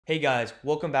Hey guys,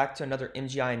 welcome back to another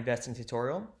MGI investing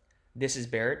tutorial. This is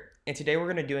Barrett, and today we're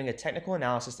going to be doing a technical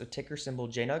analysis of ticker symbol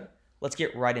JNUG. Let's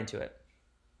get right into it.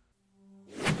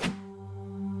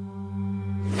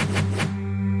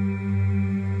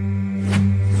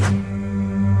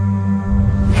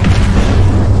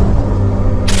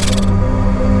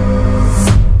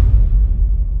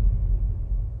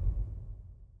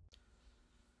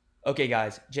 Okay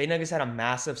guys, JNUG has had a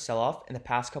massive sell-off in the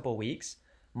past couple weeks.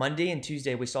 Monday and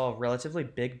Tuesday, we saw a relatively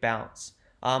big bounce.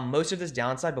 Most of this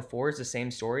downside before is the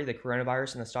same story, the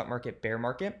coronavirus and the stock market bear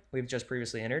market we've just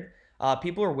previously entered.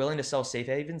 People are willing to sell safe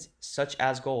havens such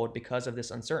as gold because of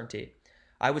this uncertainty.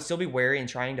 I would still be wary in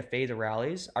trying to fade the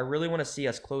rallies. I really want to see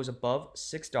us close above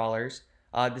 $6.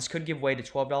 This could give way to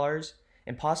 $12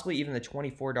 and possibly even the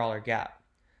 $24 gap.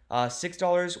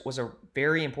 $6 was a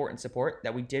very important support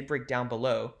that we did break down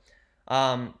below.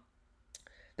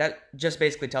 That just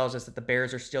basically tells us that the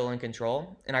bears are still in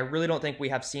control, and I really don't think we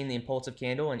have seen the impulsive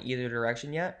candle in either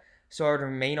direction yet, so I would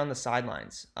remain on the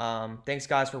sidelines. Thanks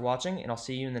guys for watching, and I'll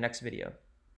see you in the next video.